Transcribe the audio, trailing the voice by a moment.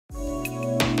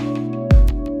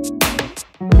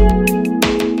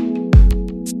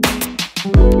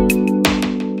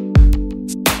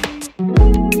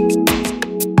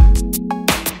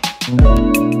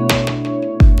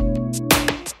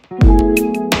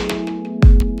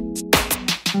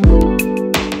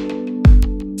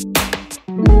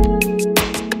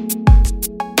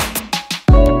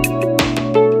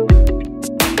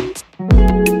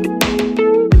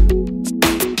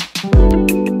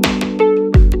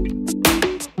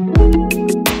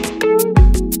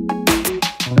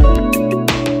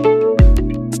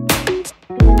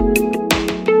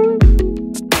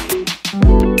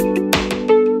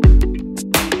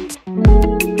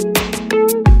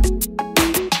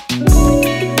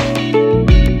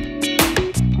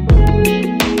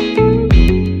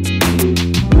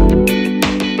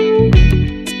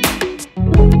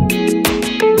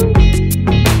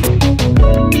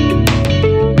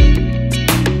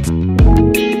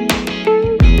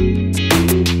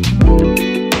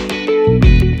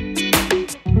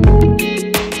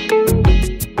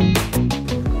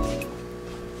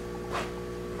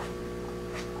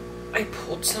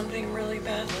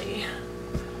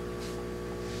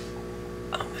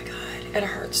It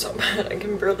hurts so bad, I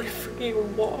can barely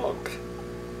freaking walk.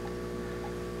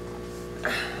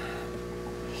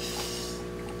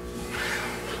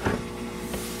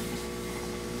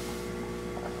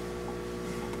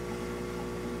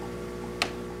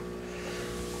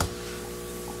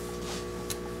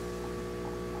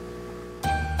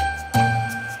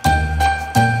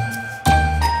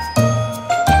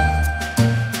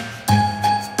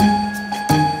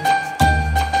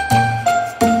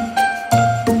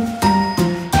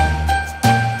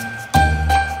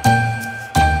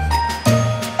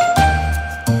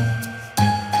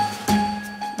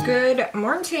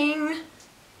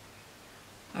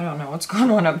 I don't know what's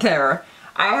going on up there.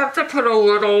 I have to put a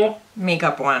little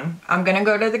makeup on. I'm gonna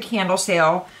go to the candle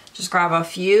sale, just grab a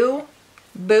few,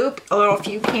 boop, a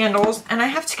few candles, and I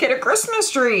have to get a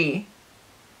Christmas tree.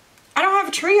 I don't have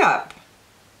a tree up.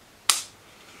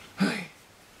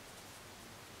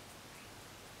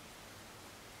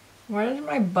 Why does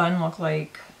my bun look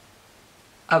like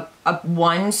a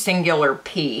one singular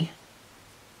P?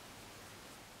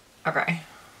 Okay.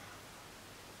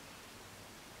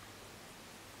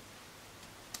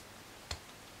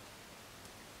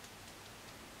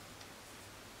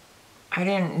 I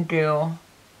didn't do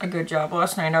a good job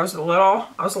last night. I was a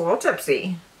little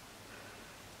tipsy.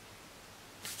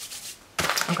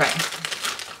 Okay.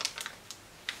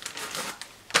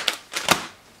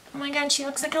 Oh my god, she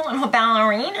looks like a little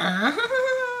ballerina.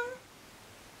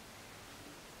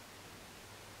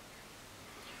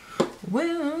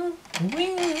 Woo,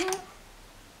 woo.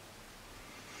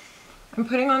 I'm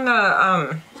putting on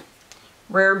the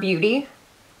Rare Beauty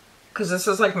because this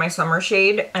is like my summer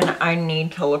shade and I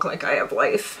need to look like I have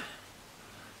life.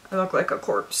 I look like a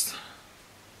corpse.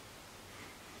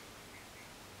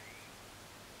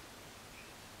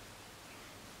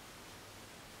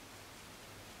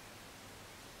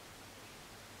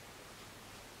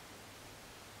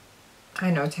 I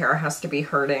know Tara has to be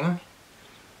hurting.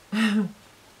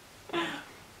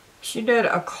 She did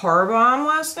a car bomb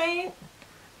last night,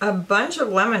 a bunch of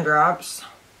lemon drops,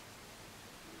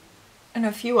 and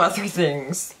a few other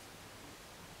things.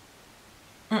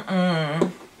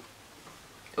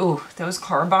 Ooh, those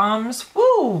car bombs.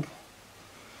 Woo!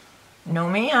 No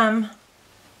ma'am.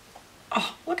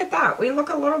 Oh, look at that. We look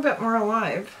a little bit more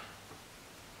alive.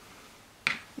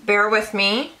 Bear with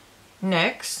me,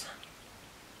 NYX.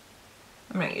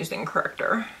 I'm not using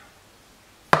corrector.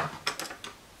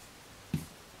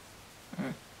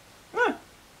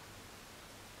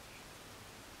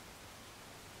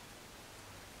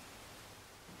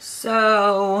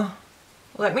 So,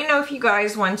 let me know if you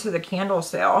guys went to the candle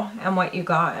sale and what you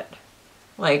got.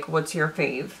 Like, what's your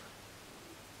fave?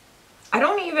 I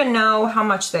don't even know how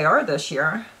much they are this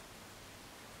year,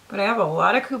 but I have a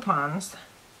lot of coupons.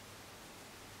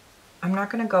 I'm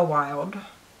not gonna go wild.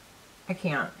 I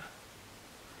can't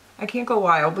go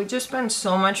wild. We just spent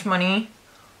so much money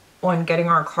on getting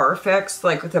our car fixed.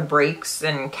 Like the brakes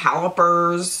and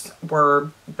calipers were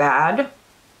bad.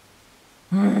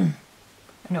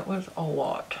 And it was a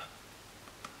lot.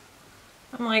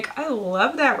 I'm like, I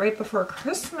love that right before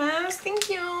Christmas. Thank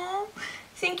you.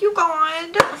 Thank you,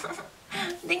 God.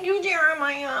 Thank you,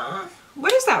 Jeremiah.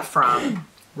 What is that from?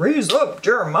 Raise up,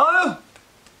 Jeremiah.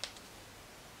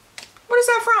 What is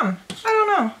that from? I don't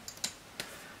know.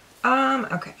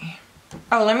 Okay.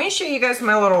 Oh, let me show you guys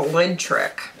my little lid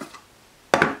trick.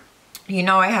 You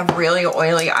know I have really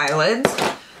oily eyelids.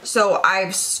 So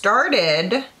I've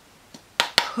started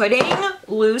putting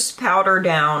loose powder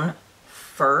down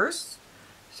first.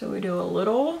 So we do a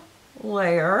little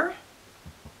layer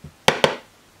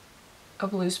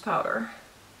of loose powder.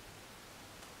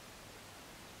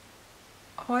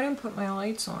 Oh, I didn't put my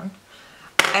lights on.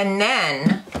 And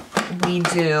then we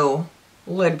do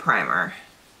lid primer.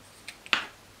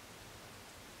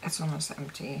 It's almost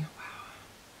empty. Wow.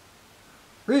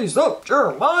 Raise up,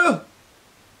 Jeremiah.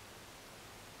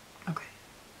 Okay.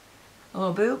 A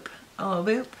little boop. A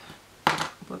little boop.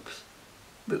 Whoops.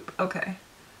 Boop. Okay.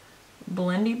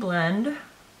 Blendy blend.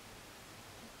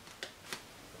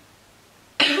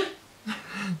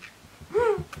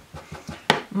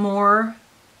 More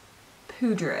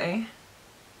poudre.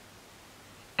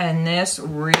 And this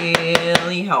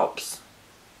really helps.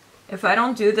 If I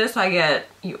don't do this, I get,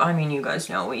 I mean, you guys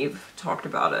know, we've talked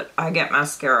about it. I get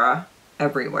mascara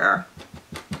everywhere.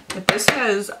 But this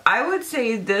has, I would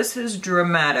say this has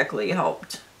dramatically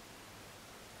helped.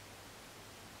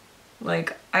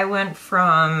 Like, I went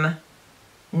from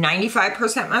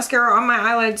 95% mascara on my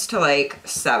eyelids to like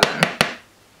 7.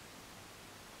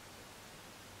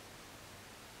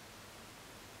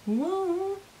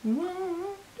 Whoa,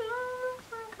 whoa,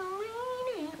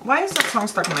 why is that song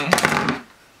stuck in my head?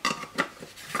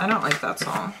 I don't like that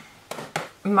song.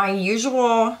 My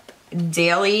usual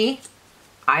daily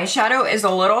eyeshadow is a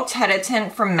little Tete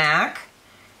Tint from MAC,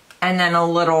 and then a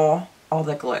little All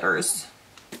the Glitters.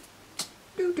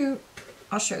 Doo doo.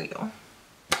 I'll show you.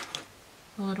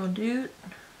 A little doot.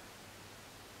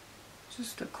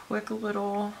 Just a quick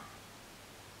little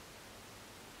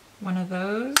one of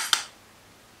those.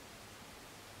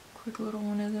 Quick little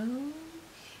one of those.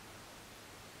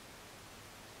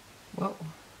 Whoa,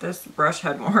 this brush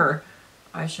had more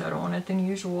eyeshadow on it than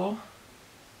usual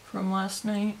from last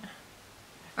night.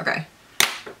 Okay,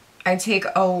 I take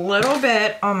a little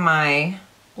bit on my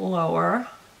lower.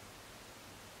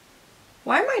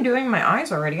 Why am I doing my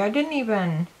eyes already? I didn't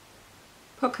even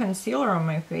put concealer on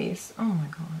my face. Oh my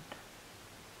god.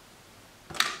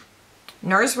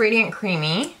 NARS Radiant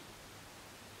Creamy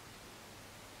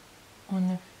on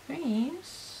the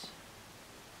face.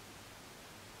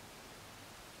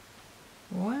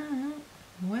 Wow,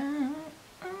 wow.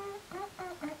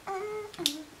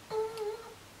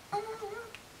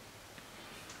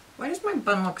 Why does my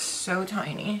bun look so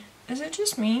tiny? Is it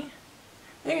just me?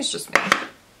 I think it's just me.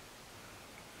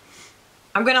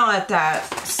 I'm gonna let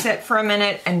that sit for a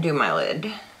minute and do my lid.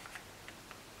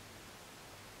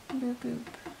 Boop, boop.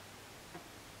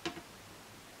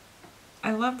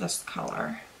 I love this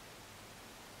color.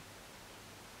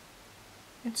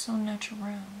 It's so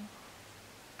natural.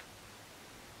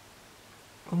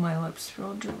 Oh, my lips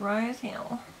feel dry as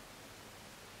hell.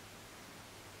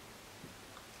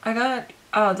 I got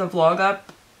the vlog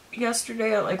up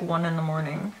yesterday at like 1 in the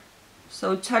morning.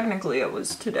 So technically it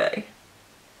was today.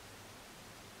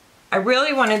 I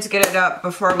really wanted to get it up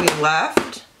before we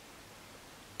left.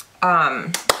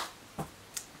 But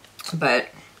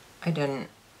I didn't.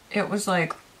 It was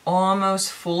like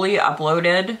almost fully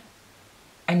uploaded.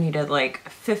 I needed like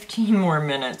 15 more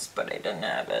minutes, but I didn't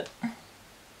have it.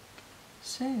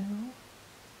 So,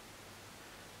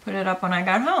 put it up when I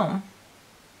got home.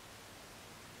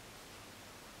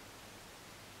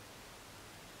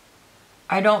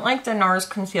 I don't like the NARS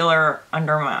concealer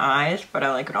under my eyes, but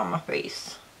I like it on my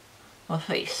face. My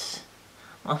face.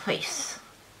 My face.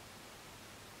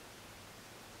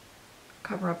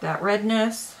 Cover up that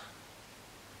redness.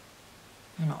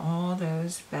 And all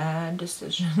those bad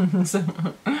decisions.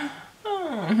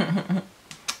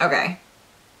 Okay.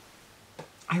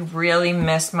 I really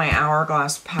miss my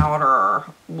Hourglass powder.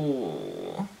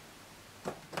 Ooh.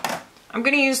 I'm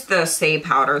gonna use the Say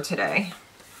powder today.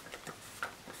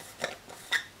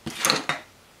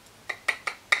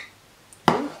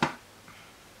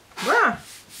 Yeah.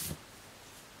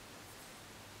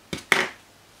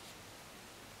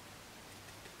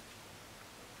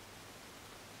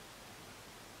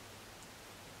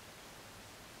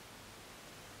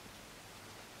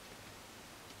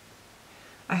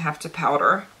 I have to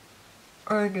powder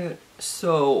or I get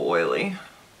so oily.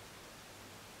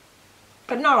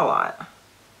 But not a lot.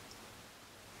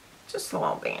 Just a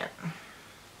little bit.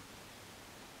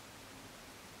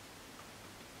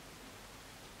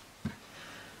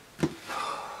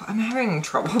 I'm having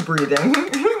trouble breathing.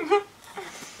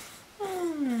 A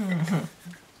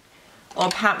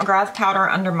little Pat McGrath powder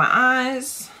under my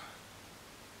eyes.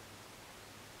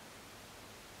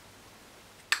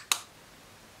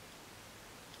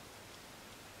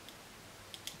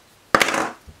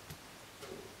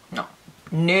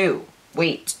 No,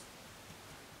 wait.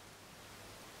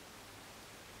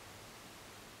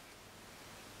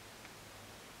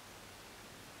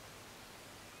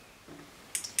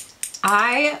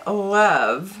 I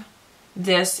love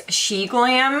this She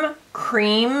Glam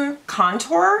cream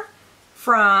contour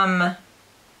from, I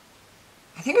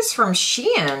think it's from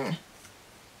Shein.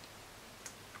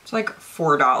 It's like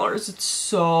 $4. It's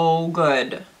so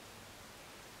good.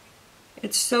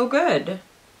 It's so good.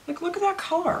 Like, look at that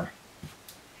color.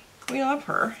 We love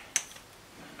her.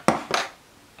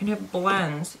 And it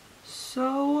blends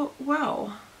so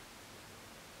well.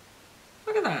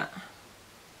 Look at that.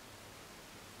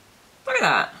 Look at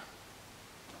that.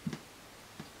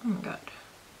 Oh my god.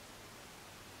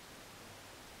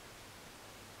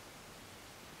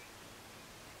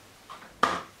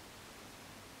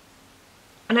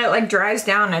 And it like dries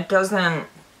down. It doesn't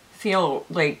feel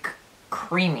like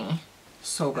creamy.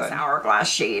 So good. This Hourglass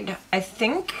shade. I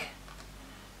think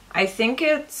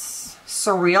it's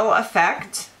Surreal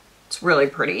Effect. It's really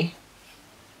pretty.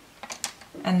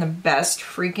 And the best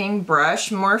freaking brush,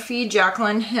 Morphe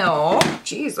Jaclyn Hill.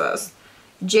 Jesus.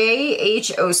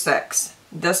 JH06.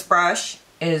 This brush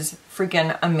is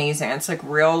freaking amazing. It's like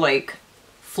real like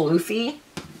floofy.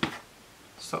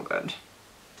 So good.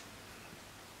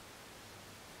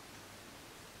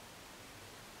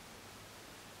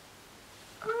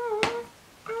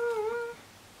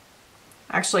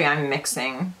 Actually, I'm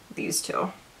mixing these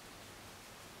two.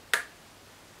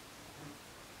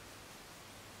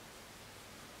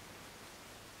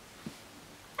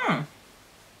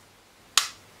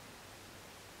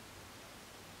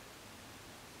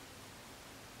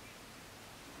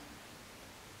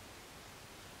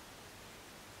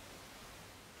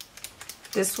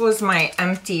 This was my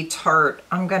empty tart.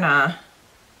 I'm gonna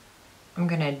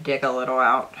dig a little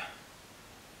out.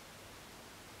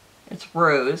 It's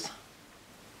rose.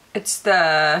 It's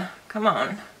the, come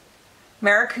on,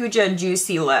 Maracuja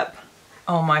Juicy Lip.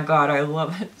 Oh my God, I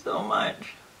love it so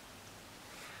much.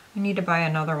 I need to buy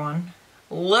another one.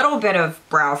 A little bit of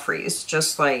brow freeze,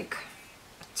 just like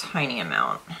a tiny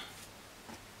amount.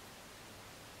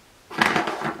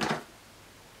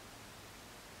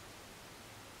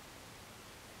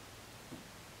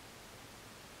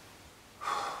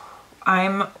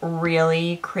 I'm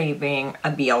really craving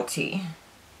a BLT.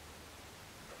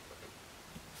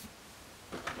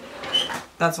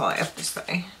 That's all I have to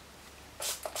say.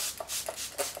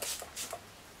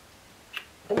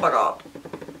 Oh my God.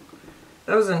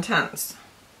 That was intense.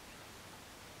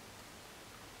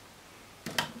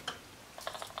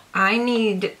 I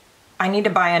need to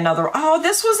buy another. Oh,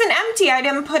 this wasn't empty. I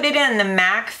didn't put it in. The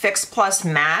MAC Fix Plus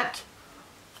Matte.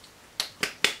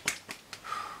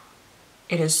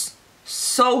 It is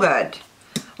so good.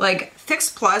 Like, Fix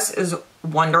Plus is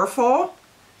wonderful,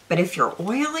 but if you're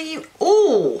oily,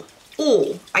 ooh,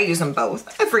 I use them both.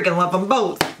 I freaking love them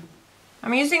both.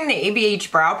 I'm using the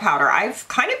ABH brow powder. I've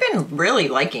kind of been really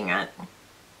liking it.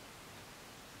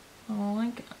 I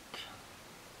like it.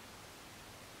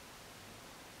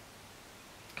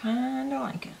 Kinda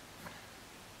like it.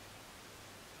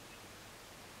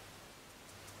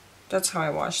 That's how I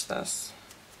wash this.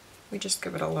 We just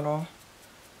give it a little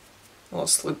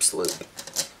sloop.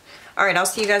 All right, I'll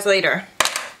see you guys later.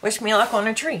 Wish me luck on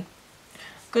a tree.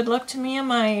 Good luck to me and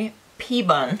my pea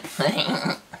bun.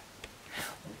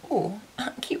 Ooh,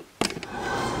 cute.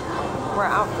 We're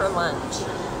out for lunch.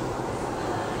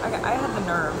 I had the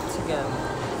nerve to get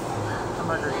a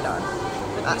margarita.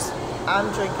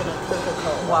 I'm drinking a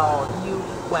Coca-Cola. Well, you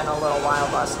went a little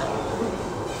wild last night.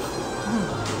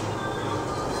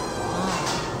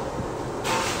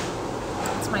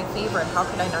 It's my favorite. How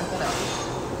could I not get it?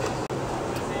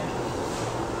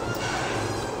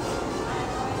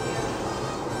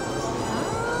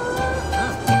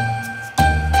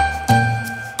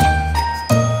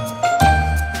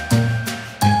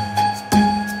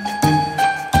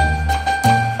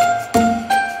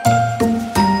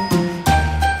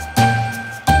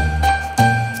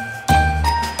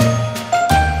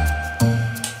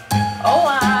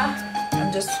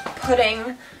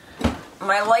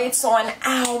 On,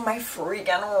 ow, my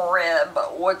freaking rib.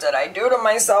 What did I do to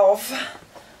myself?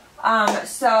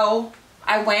 So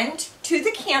I went to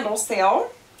the candle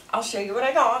sale. I'll show you what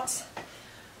I got.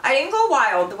 I didn't go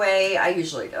wild the way I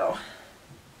usually do.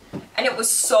 And it was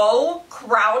so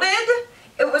crowded.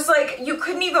 It was like you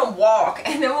couldn't even walk.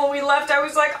 And then when we left, I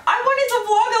was like, I wanted to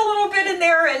vlog a little bit in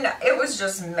there, and it was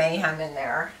just mayhem in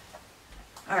there.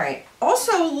 All right.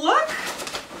 Also, look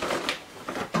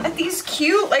at these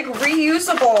cute, like,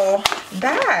 reusable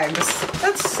bags.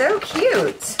 That's so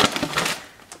cute.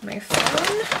 My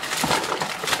phone,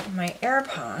 my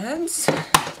AirPods.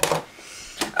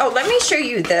 Oh, let me show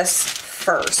you this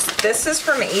first. This is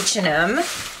from H&M.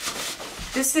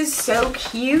 This is so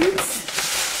cute.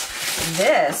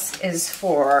 This is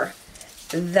for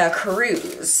the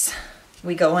cruise.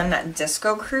 We go on that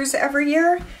disco cruise every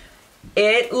year.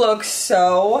 It looks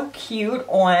so cute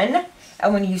on.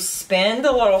 And when you spin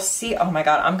the little seat, oh my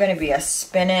God, I'm gonna be a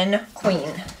spinning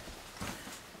queen.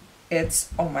 It's,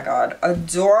 oh my God,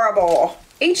 adorable.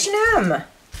 H&M.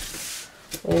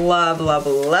 Love, love,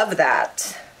 love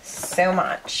that so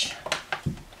much.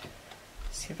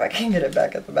 Let's see if I can get it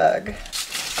back at the bag.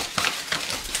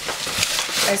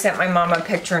 I sent my mom a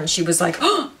picture and she was like,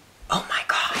 oh my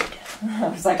God. I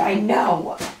was like, I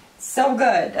know, so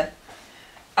good.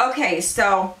 Okay,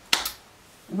 so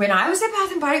when I was at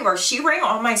Bath & Body Works, she rang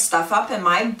all my stuff up and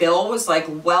my bill was like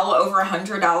well over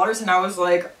 $100, and I was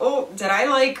like, oh, did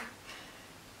I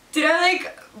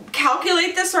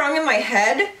calculate this wrong in my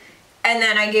head? And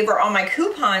then I gave her all my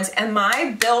coupons and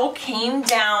my bill came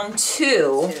down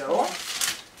to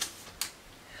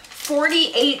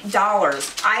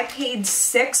 $48. I paid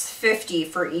 $6.50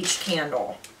 for each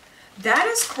candle. That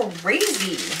is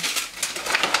crazy.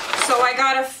 So I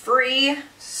got a free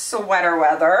sweater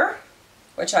weather,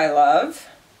 which I love.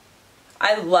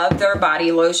 I love their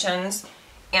body lotions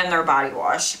and their body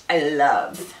wash. I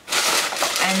love.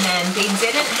 And then they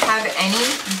didn't have any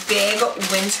big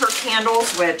winter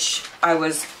candles, which I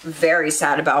was very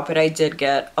sad about, but I did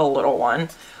get a little one.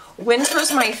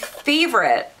 Winter's my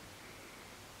favorite.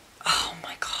 Oh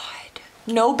my God.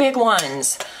 No big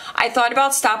ones. I thought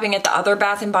about stopping at the other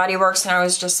Bath & Body Works and I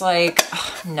was just like,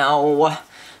 oh, no,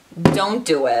 don't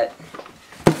do it.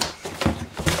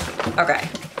 Okay.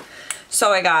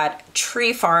 So I got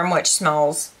Tree Farm, which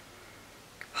smells,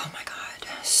 oh my God,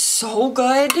 so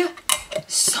good.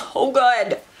 So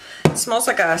good. It smells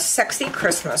like a sexy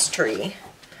Christmas tree.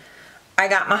 I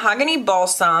got Mahogany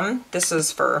Balsam. This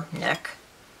is for Nick.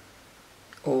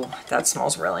 Oh, that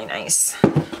smells really nice.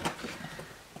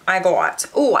 I got,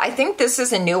 oh, I think this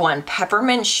is a new one.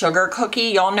 Peppermint Sugar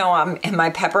Cookie. Y'all know I'm in my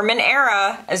peppermint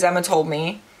era, as Emma told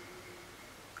me.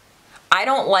 I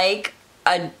don't like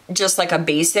just like a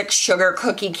basic sugar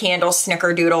cookie candle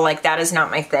snickerdoodle. Like, that is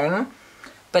not my thing.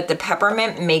 But the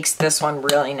peppermint makes this one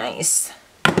really nice.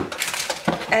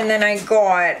 And then I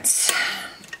got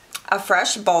a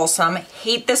Fresh Balsam.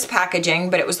 Hate this packaging,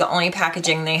 but it was the only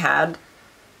packaging they had.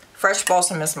 Fresh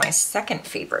Balsam is my second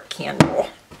favorite candle.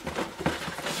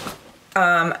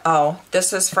 Oh,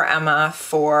 this is for Emma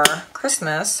for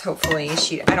Christmas. Hopefully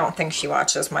I don't think she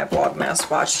watches my Vlogmas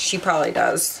watch. She probably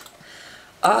does.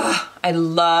 I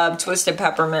love Twisted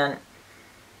Peppermint.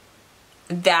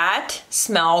 That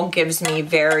smell gives me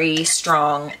very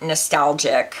strong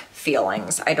nostalgic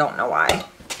feelings. I don't know why.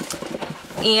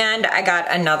 And I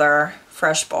got another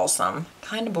Fresh Balsam.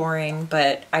 Kind of boring,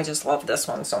 but I just love this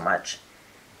one so much.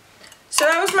 So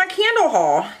that was my candle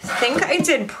haul. I think I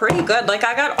did pretty good. Like,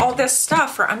 I got all this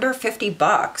stuff for under 50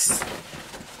 bucks.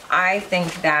 I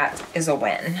think that is a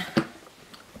win.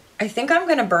 I think I'm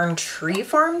gonna burn Tree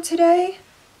Farm today.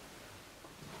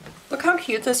 Look how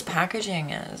cute this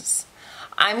packaging is.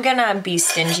 I'm gonna be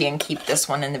stingy and keep this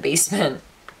one in the basement.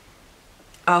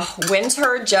 Oh,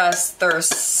 winter just, there's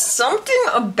something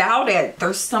about it.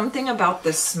 There's something about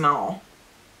this smell.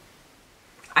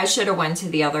 I should have went to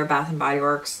the other Bath & Body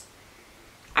Works.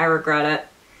 I regret it.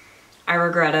 I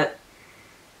regret it.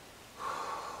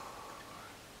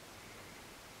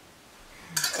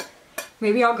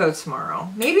 Maybe I'll go tomorrow.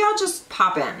 Maybe I'll just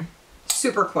pop in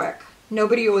super quick.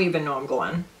 Nobody will even know I'm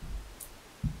going.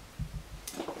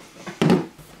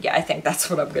 Yeah, I think that's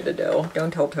what I'm gonna do.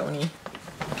 Don't tell Tony.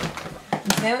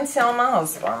 Don't tell my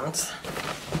husband.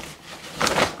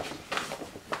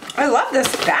 I love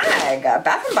this bag.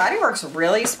 Bath & Body Works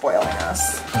really spoiling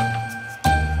us.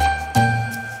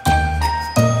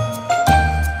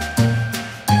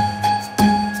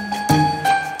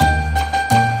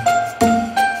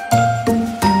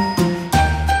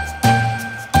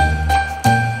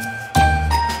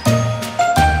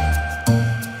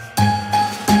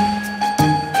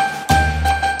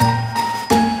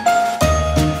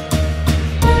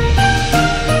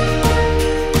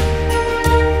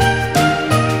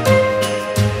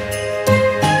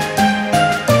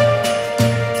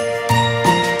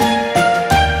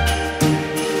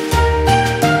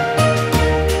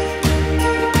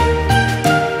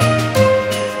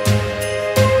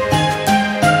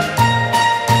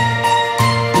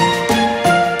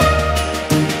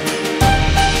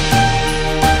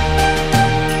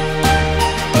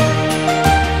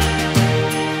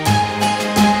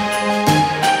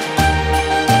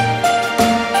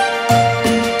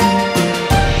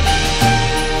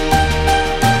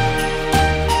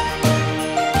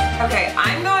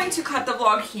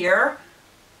 Here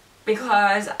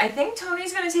because I think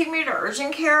Tony's gonna take me to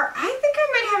urgent care. I think I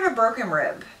might have a broken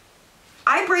rib.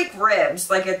 I break ribs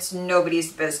like it's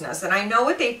nobody's business and I know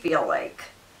what they feel like.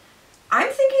 I'm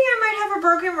thinking I might have a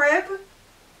broken rib,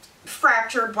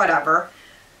 fractured, whatever.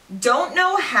 Don't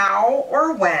know how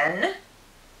or when,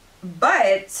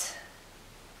 but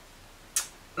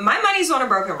my money's on a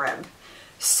broken rib.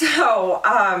 So,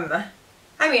 I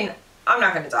mean, I'm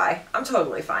not gonna die. I'm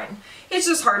totally fine. It's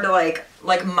just hard to like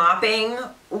mopping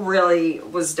really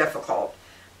was difficult,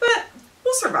 but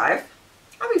we'll survive.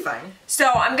 I'll be fine. So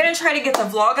I'm gonna try to get the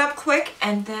vlog up quick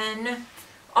and then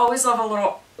always love a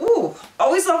little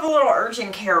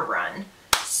urgent care run.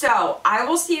 So I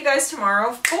will see you guys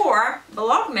tomorrow for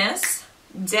Vlogmas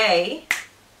Day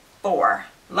 4.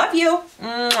 Love you.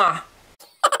 Mwah.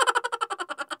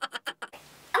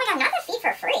 Oh my god, not the feet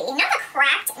for free. Not the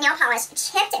cracked nail polish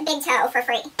chipped big toe for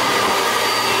free.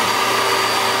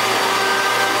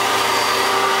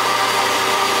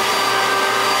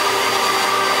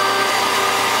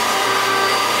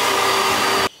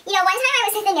 You know, one time I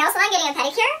was at the nail salon getting a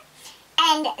pedicure,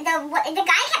 and the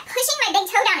guy kept pushing my big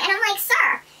toe down, and I'm like,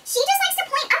 sir, she just likes to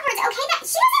point upwards, okay? That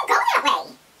she doesn't go that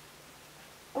way.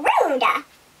 Rude.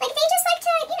 Like, they just like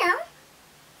to, you know,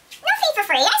 no feet for free.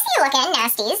 free. I see you looking,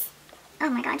 nasties. Oh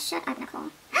my god, shut up, Nicole.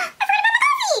 I forgot about my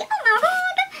coffee! Oh my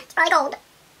god! It's probably cold.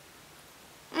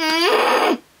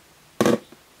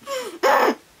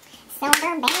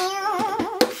 Silver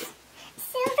bells.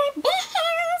 Silver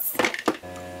bells.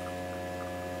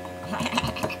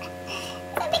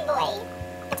 It's a big boy.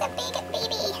 It's a big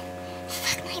baby.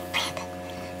 Fuck my rib.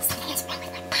 Something is wrong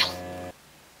with my body.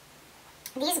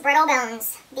 These brittle bones.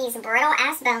 These brittle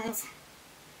ass bones.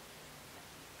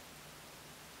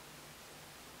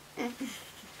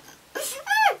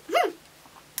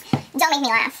 Don't make me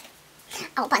laugh.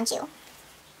 I'll punch you.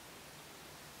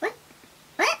 What?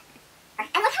 What? And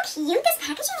look how cute this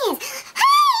packaging is.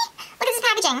 Hey! Look at this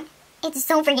packaging. It's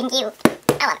so freaking cute.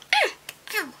 I love it. Ah!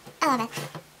 Ow! I love it.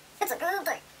 It's a good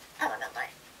day. I love it.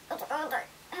 It's a good day.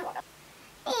 I love it.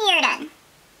 You're done.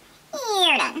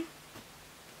 You're done.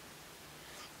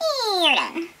 You're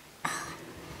done. Oh,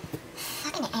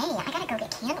 fucking A. I gotta go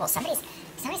get candles. Somebody's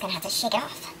gonna have to shake it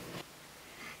off.